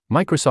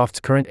Microsoft's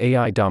current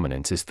AI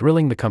dominance is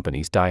thrilling the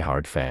company's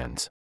diehard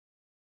fans.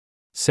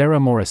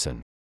 Sarah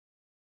Morrison.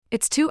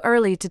 It's too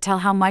early to tell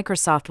how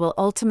Microsoft will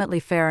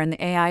ultimately fare in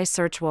the AI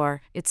search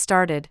war. It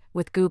started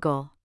with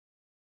Google.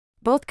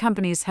 Both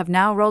companies have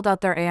now rolled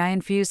out their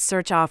AI-infused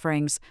search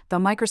offerings, though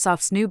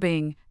Microsoft's new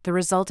Bing, the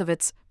result of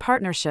its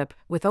partnership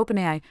with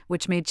OpenAI,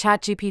 which made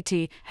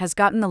ChatGPT, has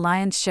gotten the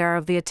lion's share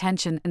of the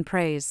attention and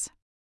praise.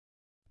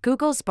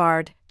 Google's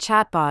Bard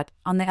chatbot,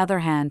 on the other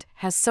hand,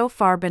 has so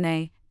far been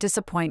a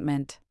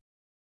disappointment.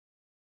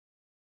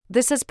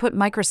 This has put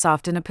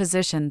Microsoft in a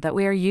position that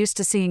we are used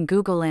to seeing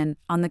Google in,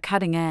 on the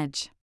cutting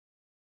edge.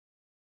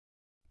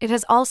 It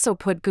has also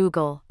put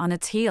Google on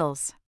its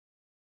heels.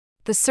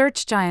 The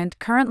search giant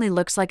currently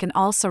looks like an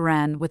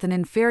also-ran with an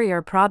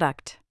inferior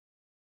product.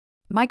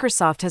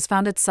 Microsoft has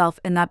found itself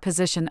in that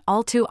position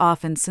all too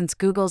often since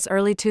Google's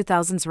early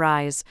 2000s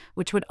rise,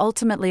 which would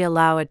ultimately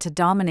allow it to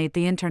dominate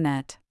the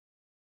internet.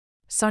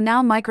 So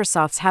now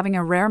Microsoft's having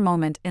a rare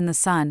moment in the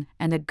sun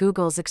and at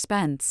Google's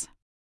expense.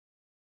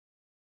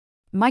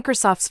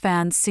 Microsoft's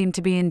fans seem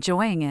to be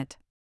enjoying it.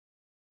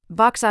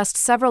 Vox asked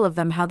several of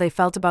them how they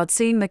felt about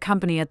seeing the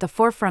company at the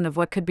forefront of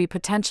what could be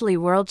potentially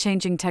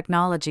world-changing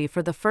technology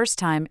for the first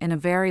time in a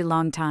very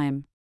long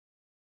time.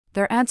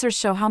 Their answers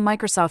show how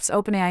Microsoft's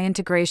OpenAI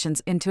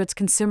integrations into its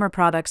consumer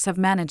products have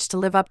managed to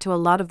live up to a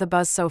lot of the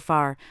buzz so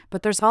far,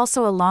 but there's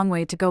also a long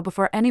way to go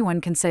before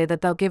anyone can say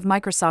that they'll give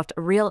Microsoft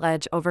a real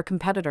edge over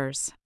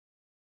competitors.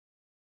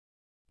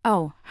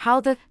 Oh, how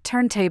the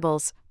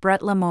turntables,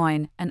 Brett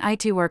Lemoine, an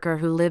IT worker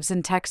who lives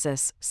in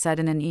Texas, said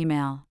in an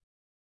email.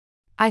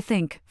 I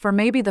think, for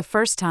maybe the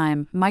first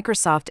time,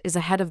 Microsoft is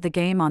ahead of the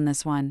game on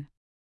this one.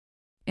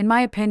 In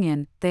my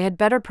opinion, they had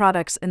better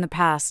products in the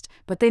past,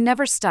 but they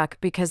never stuck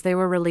because they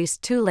were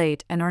released too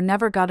late and or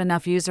never got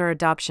enough user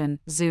adoption.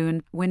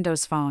 Zune,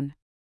 Windows Phone.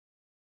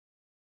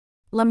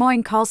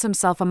 Lemoine calls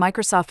himself a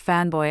Microsoft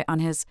fanboy on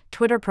his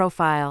Twitter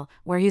profile,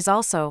 where he's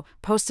also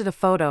posted a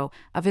photo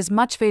of his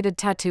much-faded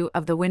tattoo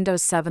of the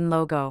Windows 7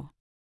 logo.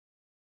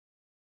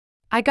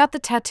 I got the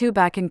tattoo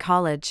back in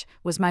college,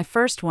 was my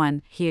first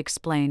one, he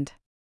explained.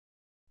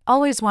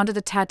 Always wanted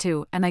a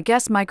tattoo, and I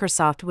guess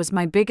Microsoft was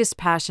my biggest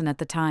passion at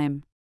the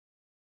time.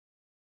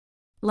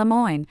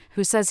 Lemoine,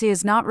 who says he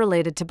is not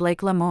related to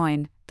Blake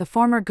Lemoine, the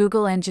former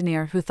Google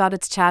engineer who thought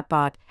its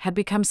chatbot had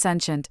become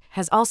sentient,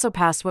 has also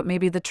passed what may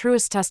be the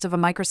truest test of a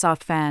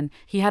Microsoft fan.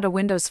 He had a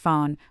Windows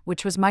Phone,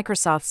 which was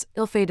Microsoft's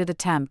ill-fated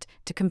attempt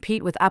to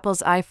compete with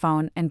Apple's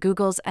iPhone and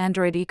Google's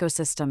Android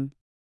ecosystem.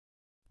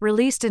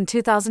 Released in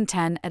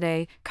 2010 at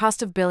a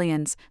cost of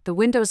billions, the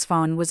Windows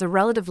Phone was a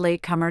relative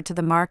latecomer to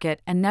the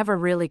market and never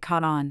really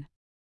caught on.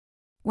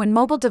 When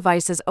mobile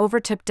devices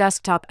overtook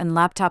desktop and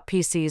laptop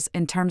PCs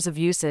in terms of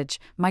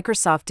usage,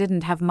 Microsoft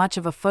didn't have much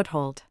of a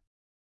foothold.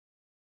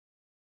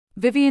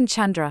 Vivian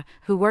Chandra,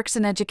 who works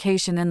in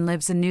education and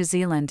lives in New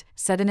Zealand,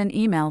 said in an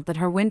email that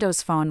her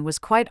Windows Phone was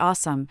quite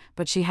awesome,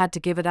 but she had to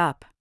give it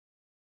up.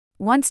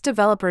 Once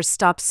developers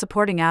stopped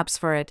supporting apps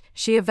for it,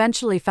 she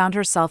eventually found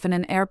herself in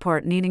an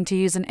airport needing to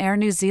use an Air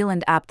New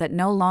Zealand app that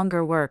no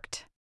longer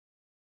worked.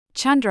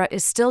 Chandra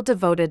is still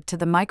devoted to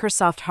the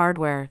Microsoft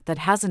hardware that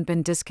hasn't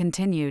been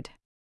discontinued.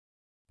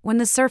 When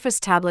the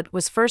Surface tablet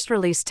was first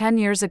released 10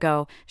 years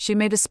ago, she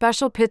made a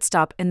special pit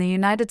stop in the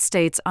United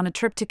States on a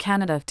trip to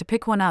Canada to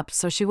pick one up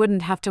so she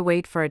wouldn't have to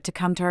wait for it to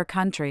come to her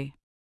country.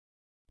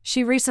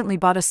 She recently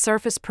bought a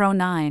Surface Pro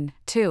 9,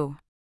 too.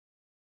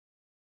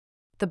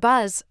 The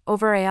buzz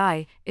over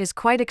AI is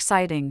quite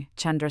exciting,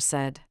 Chandra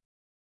said.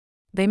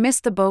 They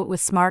missed the boat with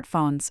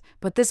smartphones,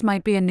 but this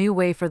might be a new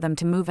way for them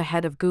to move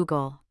ahead of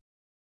Google.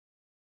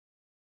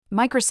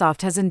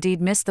 Microsoft has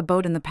indeed missed the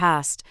boat in the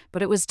past,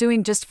 but it was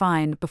doing just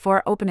fine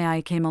before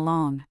OpenAI came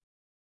along.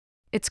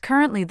 It's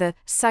currently the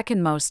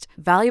second most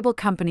valuable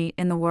company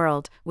in the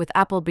world, with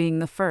Apple being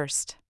the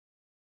first.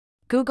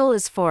 Google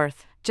is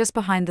fourth, just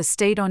behind the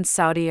state-owned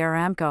Saudi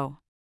Aramco.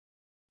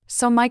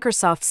 So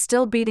Microsoft's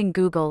still beating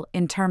Google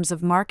in terms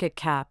of market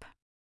cap.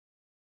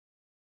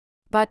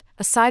 But,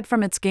 aside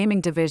from its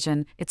gaming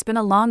division, it's been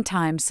a long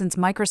time since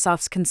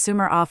Microsoft's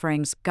consumer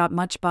offerings got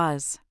much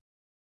buzz.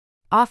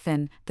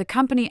 Often, the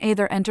company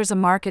either enters a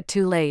market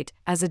too late,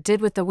 as it did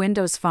with the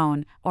Windows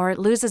Phone, or it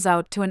loses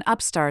out to an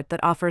upstart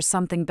that offers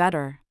something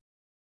better.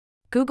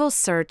 Google's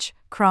Search,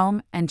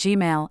 Chrome, and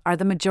Gmail are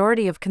the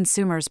majority of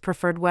consumers'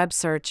 preferred web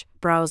search,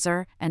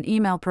 browser, and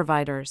email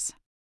providers.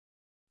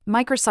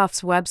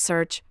 Microsoft's web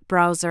search,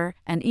 browser,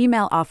 and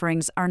email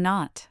offerings are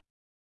not.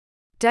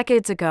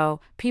 Decades ago,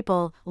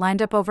 people lined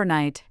up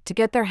overnight to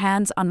get their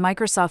hands on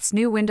Microsoft's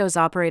new Windows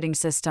operating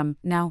system.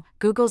 Now,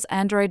 Google's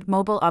Android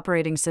mobile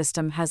operating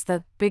system has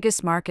the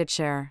biggest market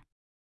share.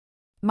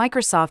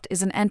 Microsoft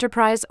is an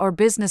enterprise or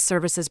business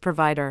services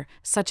provider,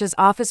 such as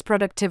office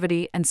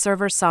productivity and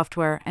server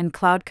software and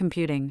cloud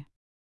computing.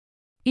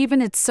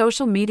 Even its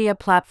social media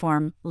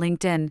platform,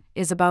 LinkedIn,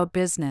 is about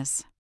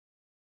business.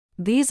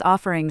 These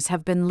offerings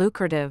have been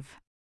lucrative.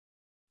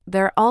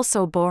 They're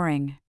also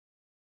boring.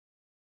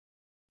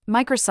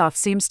 Microsoft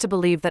seems to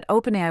believe that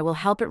OpenAI will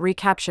help it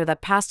recapture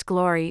that past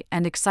glory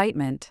and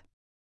excitement.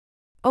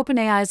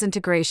 OpenAI's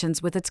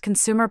integrations with its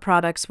consumer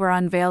products were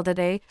unveiled at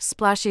a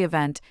splashy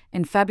event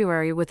in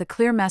February with a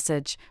clear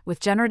message: with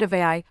generative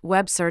AI,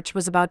 web search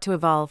was about to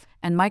evolve,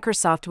 and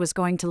Microsoft was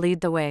going to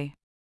lead the way.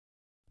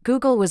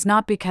 Google was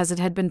not, because it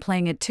had been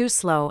playing it too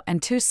slow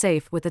and too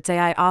safe with its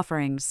AI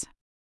offerings.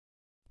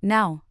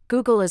 Now,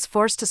 Google is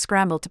forced to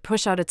scramble to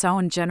push out its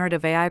own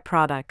generative AI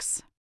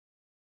products.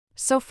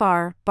 So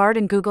far, Bard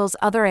and Google's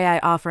other AI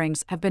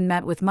offerings have been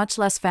met with much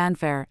less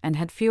fanfare and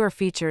had fewer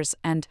features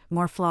and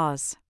more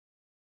flaws.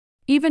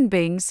 Even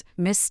Bing's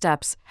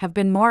missteps have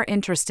been more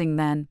interesting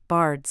than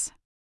Bard's.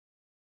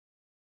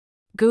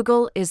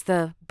 Google is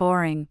the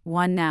boring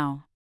one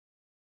now.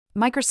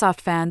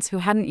 Microsoft fans who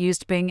hadn't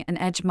used Bing and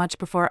Edge much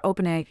before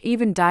OpenAI,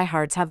 even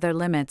diehards have their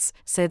limits,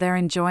 say they're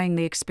enjoying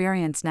the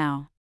experience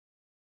now.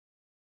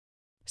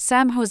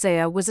 Sam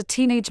Hosea was a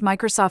teenage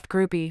Microsoft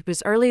groupie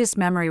whose earliest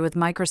memory with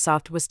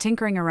Microsoft was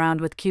tinkering around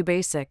with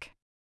QBasic.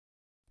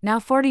 Now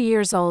 40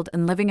 years old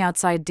and living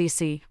outside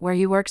DC, where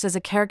he works as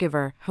a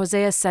caregiver,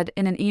 Hosea said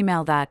in an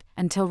email that,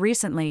 until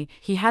recently,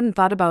 he hadn't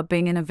thought about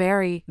Bing in a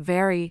very,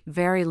 very,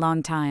 very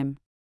long time.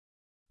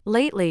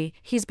 Lately,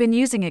 he's been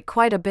using it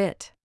quite a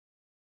bit.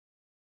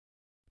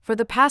 For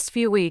the past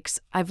few weeks,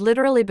 I've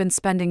literally been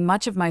spending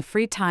much of my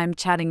free time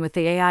chatting with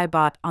the AI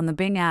bot on the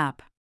Bing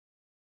app,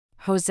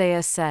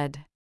 Hosea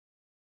said.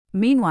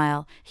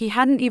 Meanwhile, he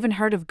hadn't even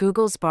heard of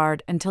Google's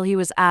Bard until he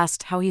was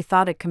asked how he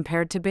thought it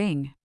compared to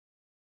Bing.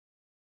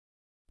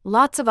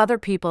 Lots of other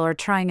people are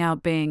trying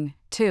out Bing,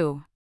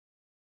 too.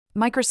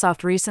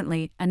 Microsoft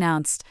recently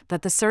announced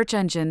that the search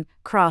engine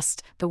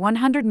crossed the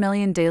 100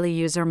 million daily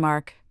user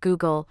mark.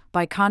 Google,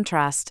 by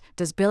contrast,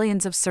 does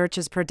billions of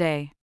searches per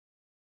day.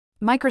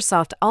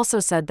 Microsoft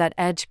also said that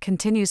Edge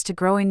continues to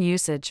grow in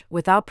usage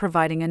without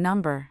providing a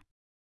number.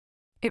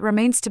 It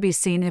remains to be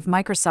seen if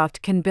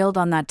Microsoft can build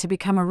on that to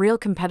become a real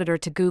competitor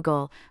to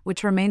Google,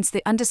 which remains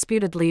the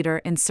undisputed leader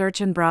in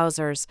search and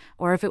browsers,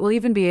 or if it will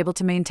even be able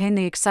to maintain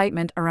the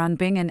excitement around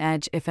Bing and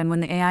Edge if and when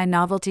the AI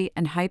novelty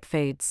and hype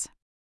fades.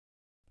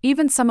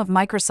 Even some of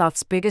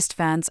Microsoft's biggest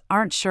fans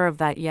aren't sure of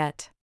that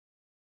yet.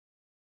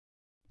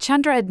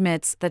 Chandra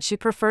admits that she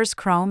prefers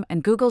Chrome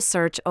and Google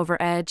Search over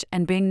Edge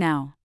and Bing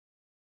now.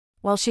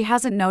 While she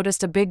hasn't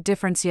noticed a big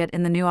difference yet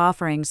in the new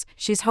offerings,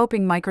 she's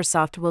hoping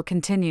Microsoft will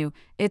continue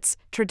its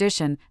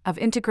tradition of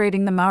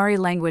integrating the Maori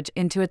language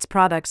into its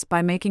products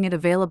by making it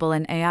available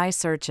in AI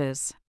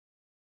searches.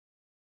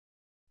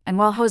 And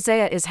while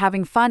Hosea is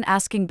having fun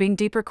asking Bing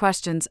deeper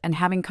questions and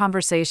having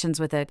conversations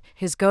with it,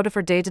 his go-to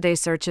for day-to-day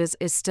searches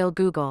is still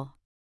Google.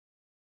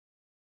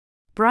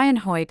 Brian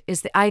Hoyt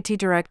is the IT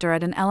director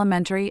at an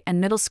elementary and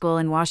middle school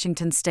in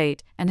Washington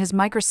state, and his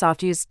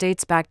Microsoft use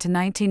dates back to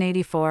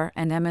 1984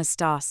 and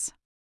MS-DOS.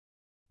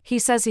 He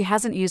says he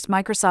hasn't used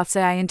Microsoft's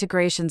AI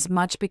integrations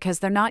much because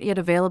they're not yet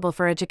available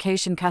for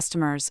education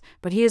customers,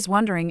 but he is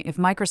wondering if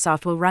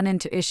Microsoft will run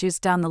into issues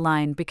down the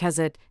line because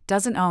it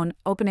doesn't own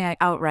OpenAI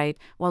outright,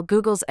 while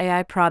Google's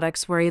AI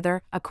products were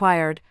either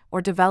acquired or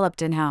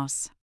developed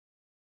in-house.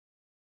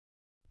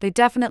 They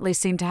definitely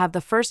seem to have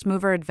the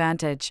first-mover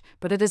advantage,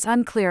 but it is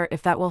unclear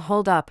if that will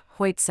hold up,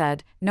 Hoyt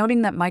said,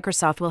 noting that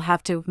Microsoft will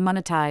have to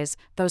monetize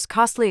those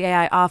costly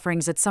AI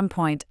offerings at some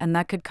point, and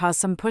that could cause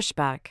some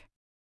pushback.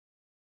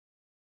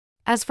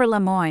 As for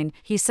Lemoyne,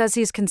 he says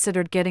he's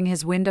considered getting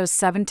his Windows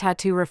 7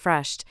 tattoo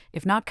refreshed,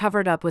 if not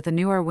covered up with a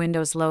newer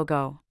Windows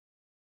logo.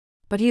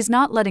 But he's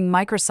not letting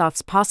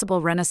Microsoft's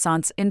possible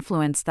renaissance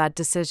influence that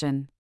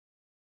decision.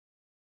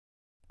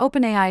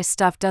 OpenAI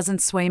stuff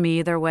doesn't sway me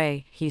either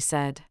way, he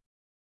said.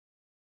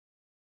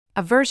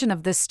 A version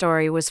of this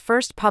story was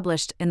first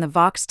published in the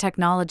Vox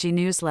Technology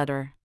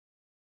newsletter.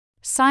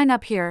 Sign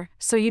up here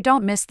so you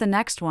don't miss the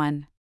next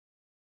one.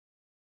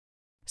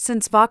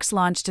 Since Vox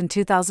launched in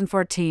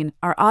 2014,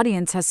 our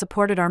audience has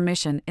supported our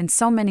mission in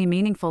so many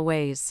meaningful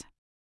ways.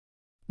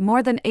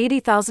 More than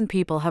 80,000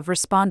 people have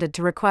responded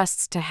to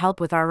requests to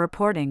help with our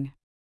reporting.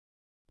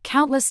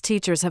 Countless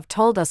teachers have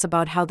told us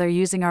about how they're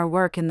using our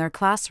work in their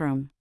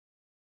classroom.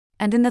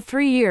 And in the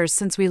 3 years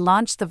since we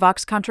launched the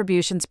Vox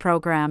Contributions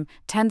program,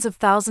 tens of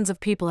thousands of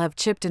people have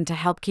chipped in to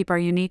help keep our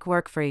unique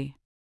work free.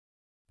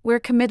 We're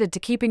committed to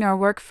keeping our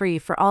work free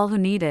for all who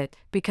need it,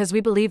 because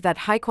we believe that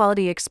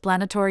high-quality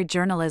explanatory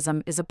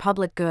journalism is a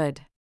public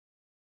good.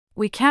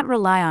 We can't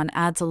rely on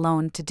ads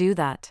alone to do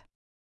that.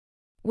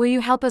 Will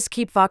you help us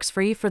keep Vox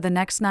free for the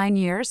next 9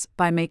 years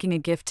by making a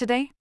gift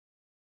today?